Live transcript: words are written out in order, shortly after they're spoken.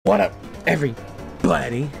What up,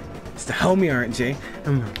 everybody? It's the homie RJay,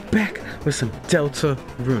 and we're back with some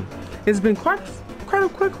Deltarune. It's been quite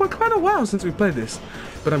a while since we played this,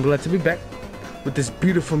 but I'm glad to be back with this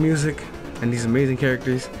beautiful music and these amazing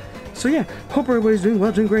characters. So yeah, hope everybody's doing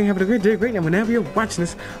well, doing great, having a great day, great. And whenever you're watching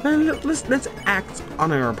this, let's act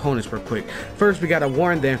on our opponents real quick. First, we gotta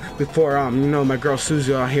warn them before my girl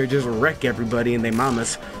Susie out here just wreck everybody and they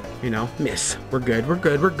mamas, miss. We're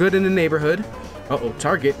good in the neighborhood. Uh-oh,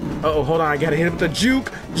 target. Uh-oh, hold on, I gotta hit him with the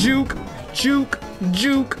juke. You know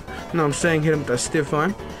what I'm saying? Hit him with a stiff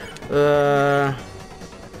arm.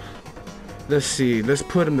 Let's see, let's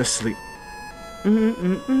put him to sleep.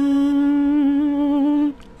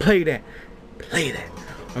 Play that.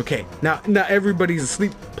 Okay, now everybody's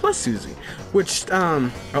asleep, plus Susie, which, okay,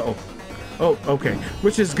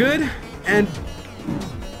 which is good and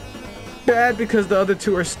bad because the other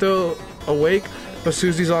two are still awake, but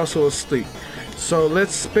Susie's also asleep. So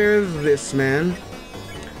let's spare this man.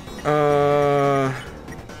 Oh,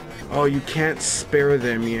 you can't spare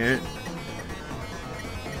them yet.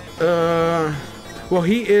 Well,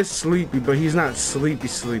 he is sleepy, but he's not sleepy.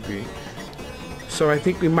 So I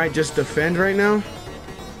think we might just defend right now.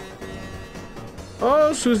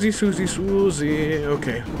 Oh, Susie.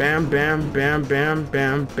 Okay, bam.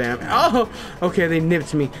 Oh, okay, they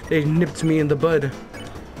nipped me in the bud.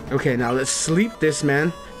 Okay, now let's sleep this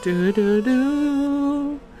man.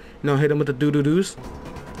 No, hit him with the doo-doo-doos.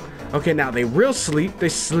 Okay, now they real sleep. They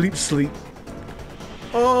sleep.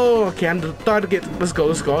 Oh, okay, I'm the thought to get. Let's go.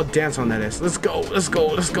 I'll dance on that ass. Let's go.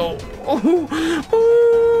 Oh,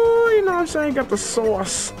 you know what I'm saying? Got the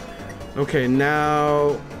sauce. Okay,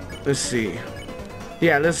 now let's see.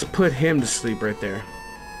 Yeah, let's put him to sleep right there.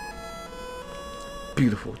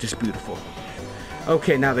 Beautiful, just beautiful.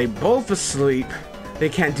 Okay, now they both asleep. They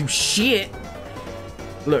can't do shit.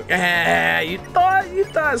 Look, you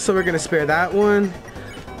thought. So we're gonna spare that one,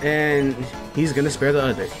 and he's gonna spare the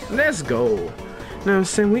other. Let's go. You know what I'm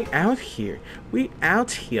saying? We out here.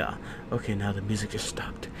 Okay, now the music just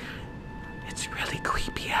stopped. It's really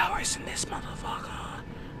creepy hours in this motherfucker.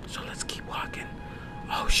 So let's keep walking.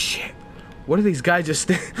 Oh shit. What are these guys just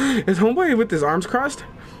is homeboy with his arms crossed?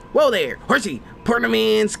 Whoa there, horsey,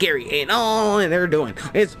 Porterman, scary, and all and they're doing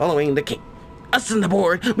is following the king. Us on the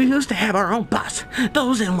board, we used to have our own boss.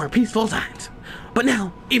 Those in were peaceful times. But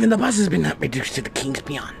now, even the boss has been reduced to the king's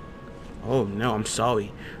peon. Oh no, I'm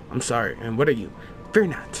sorry. And what are you? Fear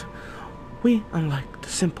not. We, unlike the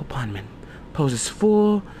simple bondman, possess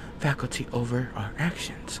full faculty over our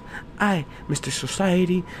actions. I, Mr.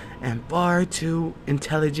 Society, am far too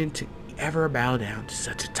intelligent to ever bow down to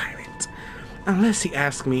such a tyrant. Unless he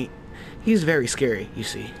asks me, he's very scary, you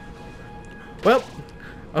see. Well,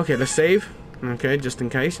 okay, let's save. Okay, just in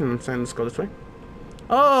case, you know what I'm saying? Let's go this way.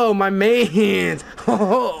 Oh, my mans!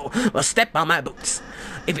 Oh, well, step on my boots.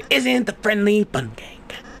 If it isn't the friendly fun gang,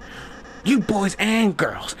 you boys and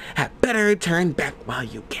girls had better turn back while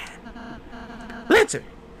you can. Lancer,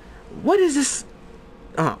 what is this?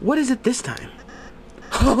 What is it this time?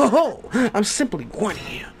 Oh, I'm simply warning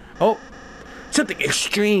you. Oh, something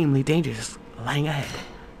extremely dangerous lying ahead.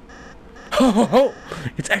 Oh,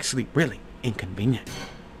 it's actually really inconvenient.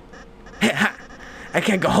 I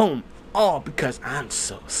can't go home, all because I'm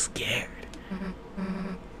so scared.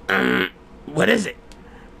 What is it?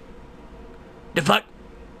 The fuck?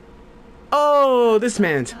 Oh, this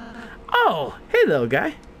man's. Oh, hey little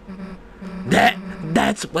guy.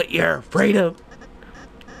 That's what you're afraid of.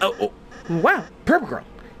 Oh, wow, Purple Girl,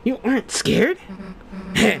 you aren't scared?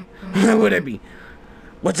 What would it be?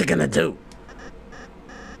 What's it gonna do?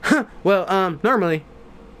 Well, normally.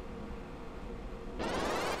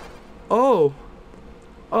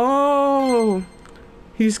 Oh,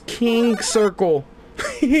 he's King Circle.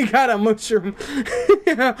 He got a mushroom.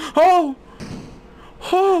 Yeah. Oh,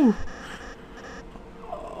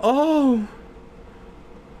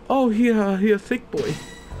 he a thick boy.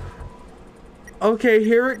 Okay,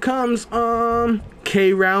 here it comes.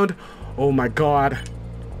 K round. Oh my god.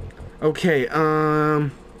 Okay,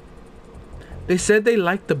 they said they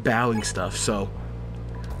like the bowing stuff, so.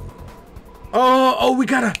 Oh, we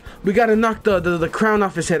gotta knock the crown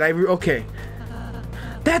off his head. Okay.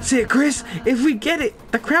 That's it, Chris. If we get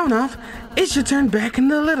the crown off, it should turn back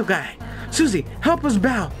into the little guy. Susie, help us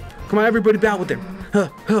bow. Come on, everybody bow with him.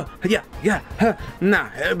 Yeah. Nah,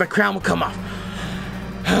 the crown will come off.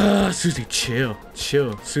 Susie, chill.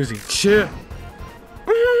 Susie, chill.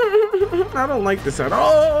 I don't like this at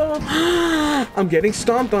all. I'm getting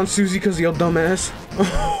stomped on, Susie, because of your dumbass.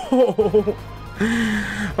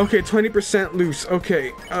 Okay, 20% loose.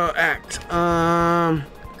 Okay, act.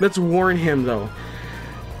 Let's warn him though.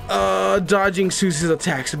 dodging Susie's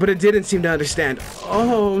attacks, but it didn't seem to understand.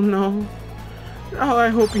 Oh no. Oh, I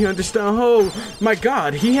hope he understands. Oh my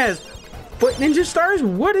god, he has foot ninja stars?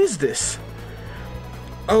 What is this?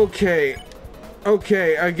 Okay.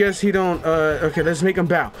 Okay, I guess he don't, okay, let's make him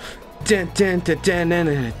bow. Dun, dun, dun, dun, dun,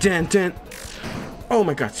 dun, dun, dun. Oh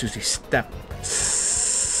my god, Susie, stop.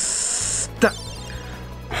 Stop.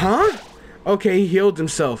 Huh? Okay, he healed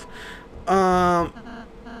himself.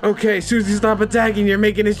 Okay, Susie, stop attacking. You're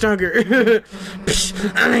making it stronger.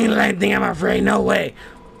 Psh, I ain't lightning, I'm afraid. No way.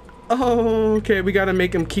 Oh, okay, we gotta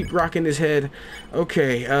make him keep rocking his head.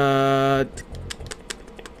 Okay,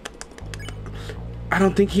 I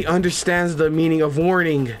don't think he understands the meaning of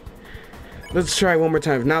warning. Let's try one more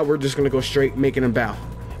time. Now we're just gonna go straight, making him bow.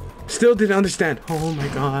 Still didn't understand. Oh my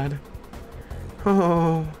god.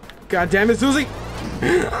 Oh, god damn it, Susie.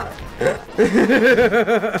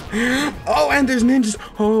 Oh, and there's ninjas.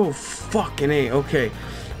 Oh, fucking A. Okay.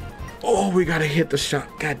 Oh, we gotta hit the shot.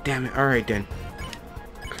 God damn it. All right, then.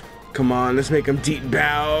 Come on, let's make him deep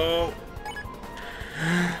bow.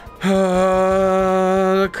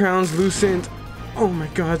 The crown's loosened. Oh my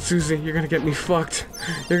god, Susie, you're gonna get me fucked.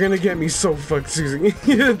 You're gonna get me so fucked, Susie.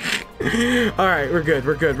 Alright, we're good,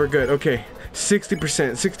 we're good, we're good. Okay, 60%,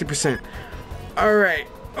 60%. Alright,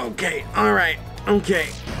 okay, alright, okay,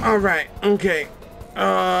 alright, okay.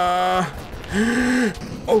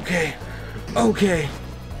 Okay, okay,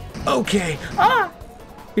 okay. Ah!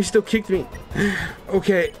 He still kicked me.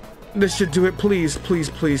 Okay, this should do it, please, please,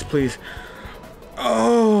 please, please.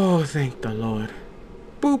 Oh, thank the Lord.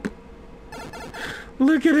 Boop.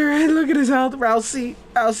 Look at her head, look at his health, Rousey.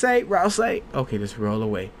 Okay, just roll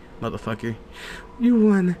away, motherfucker. You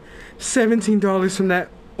won $17 from that.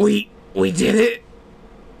 We did it.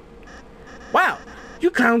 Wow, you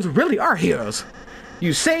clowns really are heroes.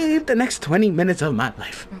 You saved the next 20 minutes of my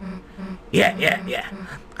life. Yeah.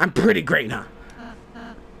 I'm pretty great, huh?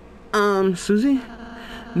 Susie?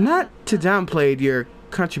 Not to downplay your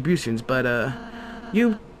contributions, but,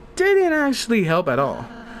 you didn't actually help at all.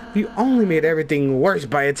 You only made everything worse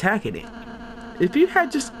by attacking it. If you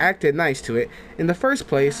had just acted nice to it in the first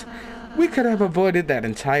place, we could have avoided that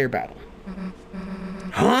entire battle.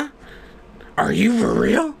 Huh? Are you for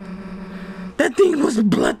real? That thing was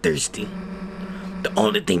bloodthirsty. The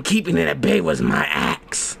only thing keeping it at bay was my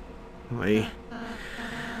axe. Wait.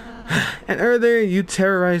 And earlier you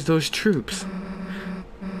terrorized those troops.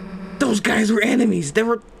 Those guys were enemies. They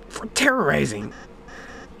were for terrorizing.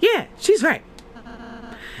 Yeah, she's right.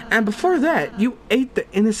 And before that, you ate the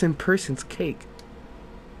innocent person's cake.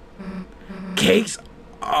 Cakes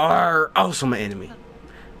are also my enemy.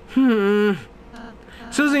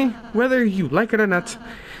 Susie, whether you like it or not,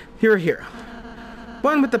 you're a hero.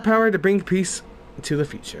 One with the power to bring peace to the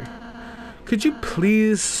future. Could you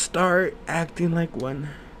please start acting like one?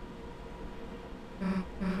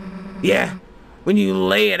 Yeah, when you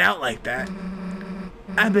lay it out like that.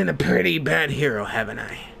 I've been a pretty bad hero, haven't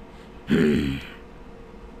I?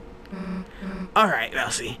 Alright,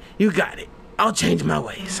 Elsie, you got it. I'll change my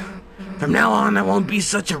ways. From now on, I won't be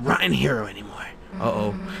such a rotten hero anymore.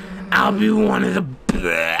 Uh-oh. I'll be one of the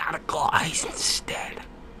bad guys instead.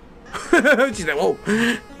 She said, whoa,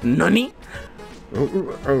 Nani?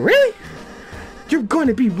 Really? You're going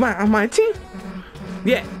to be on my team?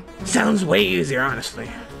 Yeah, sounds way easier, honestly.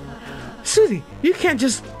 Susie, you can't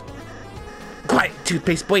just... Quiet,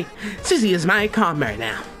 toothpaste boy. Susie is my comrade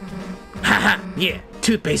now. Haha, yeah,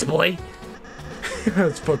 toothpaste boy.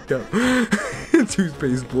 That's fucked up.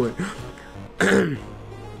 Toothpaste boy.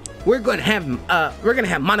 We're gonna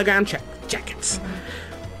have monogram jackets.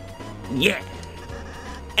 Yeah.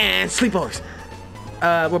 And sleepovers.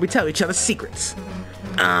 Where we tell each other secrets.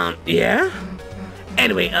 Yeah?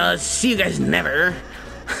 Anyway, see you guys never.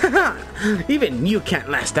 Even you can't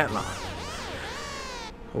last that long.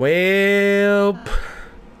 Well,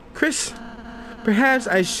 Chris, perhaps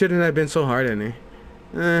I shouldn't have been so hard on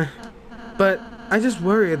her. But I just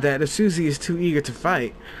worried that if Susie is too eager to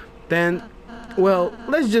fight, then, well,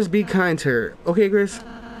 let's just be kind to her. Okay, Chris?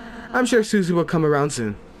 I'm sure Susie will come around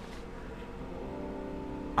soon.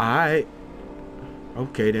 Alright.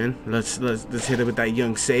 Okay then, let's hit it with that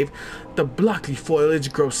young save. The blocky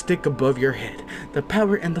foliage grows thick above your head. The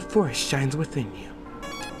power and the forest shines within you.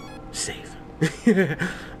 Save.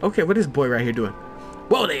 Okay, what is boy right here doing?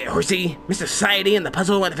 Whoa there, horsey. Mr. Society and the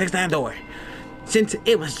puzzle went to fix that door. Since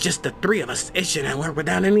it was just the three of us, it shouldn't work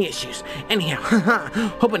without any issues. Anyhow,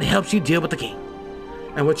 hoping it helps you deal with the king.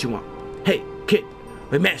 And what you want? Hey, kid,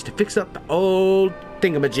 we managed to fix up the old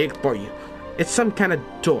thingamajig for you. It's some kind of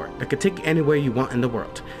door that could take you anywhere you want in the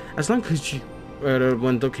world. As long as you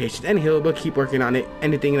one location, and he'll keep working on it.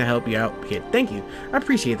 Anything to help you out, kid. Thank you. I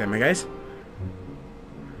appreciate that, my guys.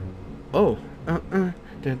 Oh.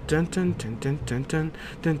 Dun dun dun dun dun dun dun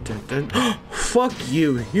dun dun dun. Fuck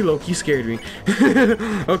you. You low-key scared me.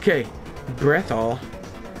 Okay. Breath all.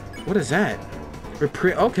 What is that?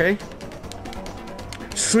 Okay.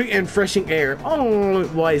 Sweet and refreshing air. Oh,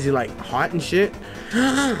 why is he like hot and shit?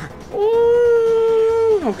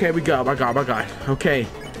 Ooh. Okay, we got. My God. Okay.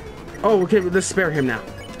 Oh, okay. Let's spare him now.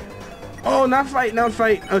 Oh, not fight.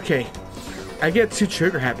 Okay. I get too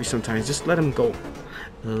trigger happy sometimes. Just let him go.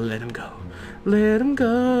 Let him go. Let him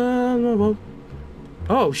go.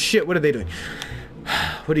 Oh shit! What are they doing?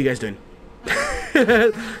 What are you guys doing?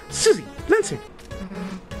 Susie Lancer.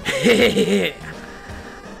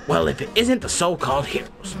 Well, if it isn't the so-called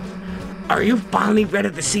heroes, are you finally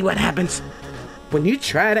ready to see what happens when you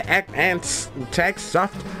try to attack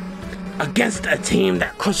soft against a team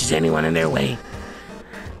that crushes anyone in their way?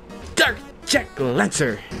 Dark Jack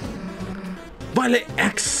Lancer, Violet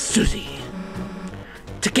X Susie.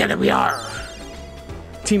 Together we are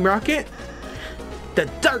Team Rocket, the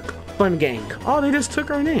Dark Fun Gang. Oh, they just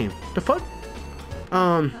took our name. The fuck?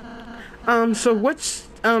 So what's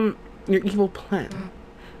your evil plan?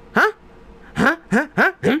 Huh?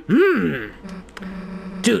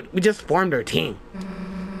 Dude, we just formed our team.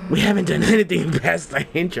 We haven't done anything past the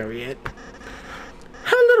intro yet.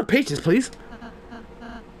 Have a little patience, please.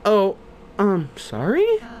 Oh, sorry?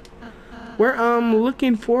 We're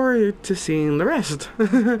looking forward to seeing the rest.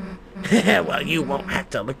 Well, you won't have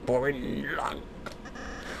to look forward long.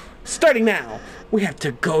 Starting now, we have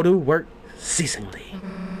to go to work ceasingly,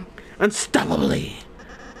 unstoppably,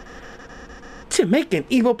 to make an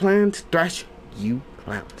evil plan to thrash you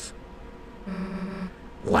clowns.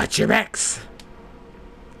 Watch your backs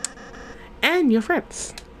and your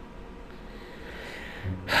friends.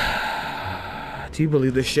 Do you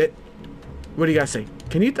believe this shit? What do you guys say?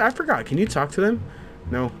 Can you? I forgot. Can you talk to them?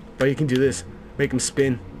 No, but you can do this. Make them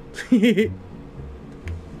spin.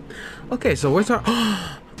 Okay, so where's our?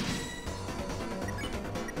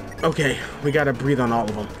 Okay, we gotta breathe on all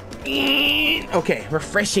of them. Okay,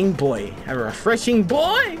 refreshing boy. A refreshing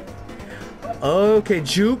boy. Okay,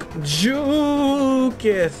 juketh.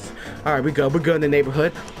 All right, we go in the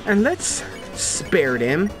neighborhood, and let's spare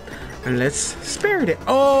them.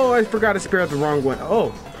 Oh, I forgot to spare the wrong one.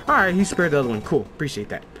 Oh, all right, he spared the other one. Cool, appreciate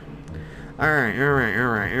that. All right.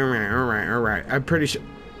 I'm pretty sure.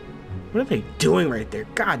 What are they doing right there?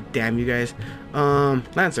 God damn you guys.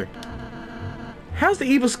 Lancer, how's the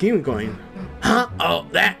evil scheme going? Huh? Oh,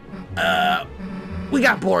 that. We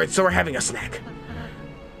got bored, so we're having a snack.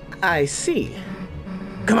 I see.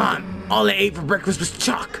 Come on, all I ate for breakfast was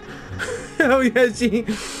chalk. Oh yeah, gee.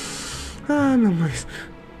 Oh, no worries.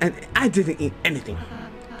 And I didn't eat anything.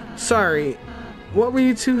 Sorry. What were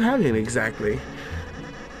you two having exactly?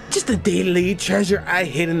 Just a daily treasure I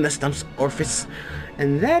hid in the stump's orifice,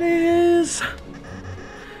 and that is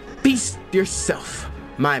feast yourself,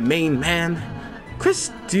 my main man.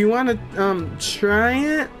 Chris, do you want to try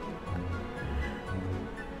it?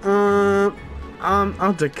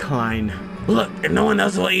 I'll decline. Look, if no one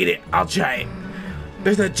else will eat it, I'll try it.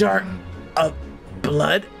 There's a jar of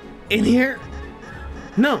blood in here.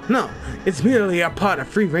 No, it's merely a pot of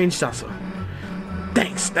free-range salsa.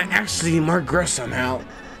 Thanks, that's actually more gross somehow.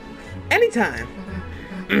 Anytime.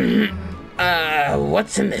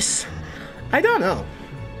 What's in this? I don't know.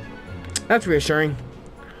 That's reassuring.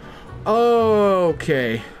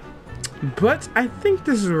 Okay. But I think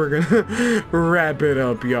this is where we're gonna wrap it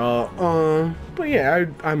up, y'all. But yeah,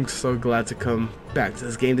 I'm so glad to come back to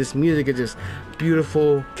this game. This music is just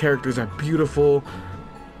beautiful. Characters are beautiful.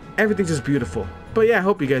 Everything's just beautiful. But yeah, I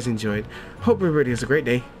hope you guys enjoyed. Hope everybody has a great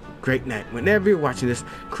day, great night. Whenever you're watching this,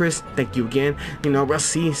 Chris, thank you again. You know, I'll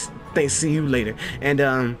see you later.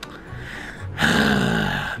 And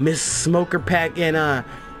Miss Smoker Pack and I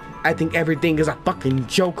think everything is a fucking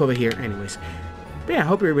joke over here. Anyways. But yeah, I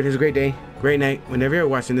hope everybody has a great day, great night. Whenever you're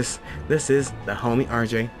watching this, this is the homie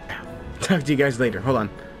RJ. Talk to you guys later. Hold on.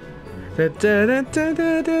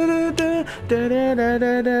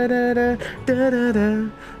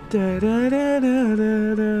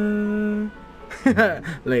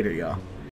 Later, y'all.